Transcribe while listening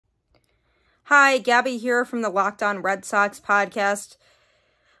Hi, Gabby here from the Locked On Red Sox podcast.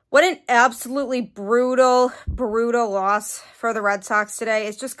 What an absolutely brutal loss for the Red Sox today.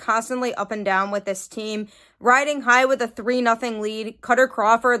 It's just constantly up and down with this team. Riding high with a 3-0 lead. Kutter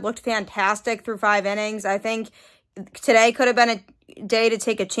Crawford looked fantastic through 5 innings. I think today could have been a day to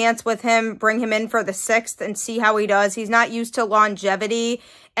take a chance with him, bring him in for the 6th and see how he does. He's not used to longevity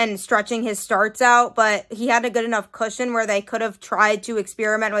and stretching his starts out, but he had a good enough cushion where they could have tried to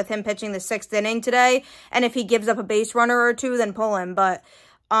experiment with him pitching the 6th inning today. And if he gives up a base runner or two, then pull him. But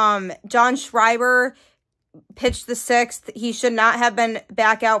John Schreiber pitched the 6th. He should not have been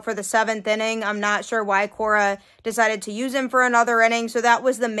back out for the 7th inning. I'm not sure why Cora decided to use him for another inning. So that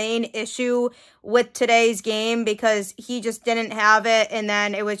was the main issue with today's game, because he just didn't have it. And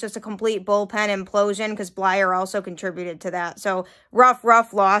then it was just a complete bullpen implosion because Bleier also contributed to that. So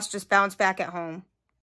rough loss, just bounce back at home.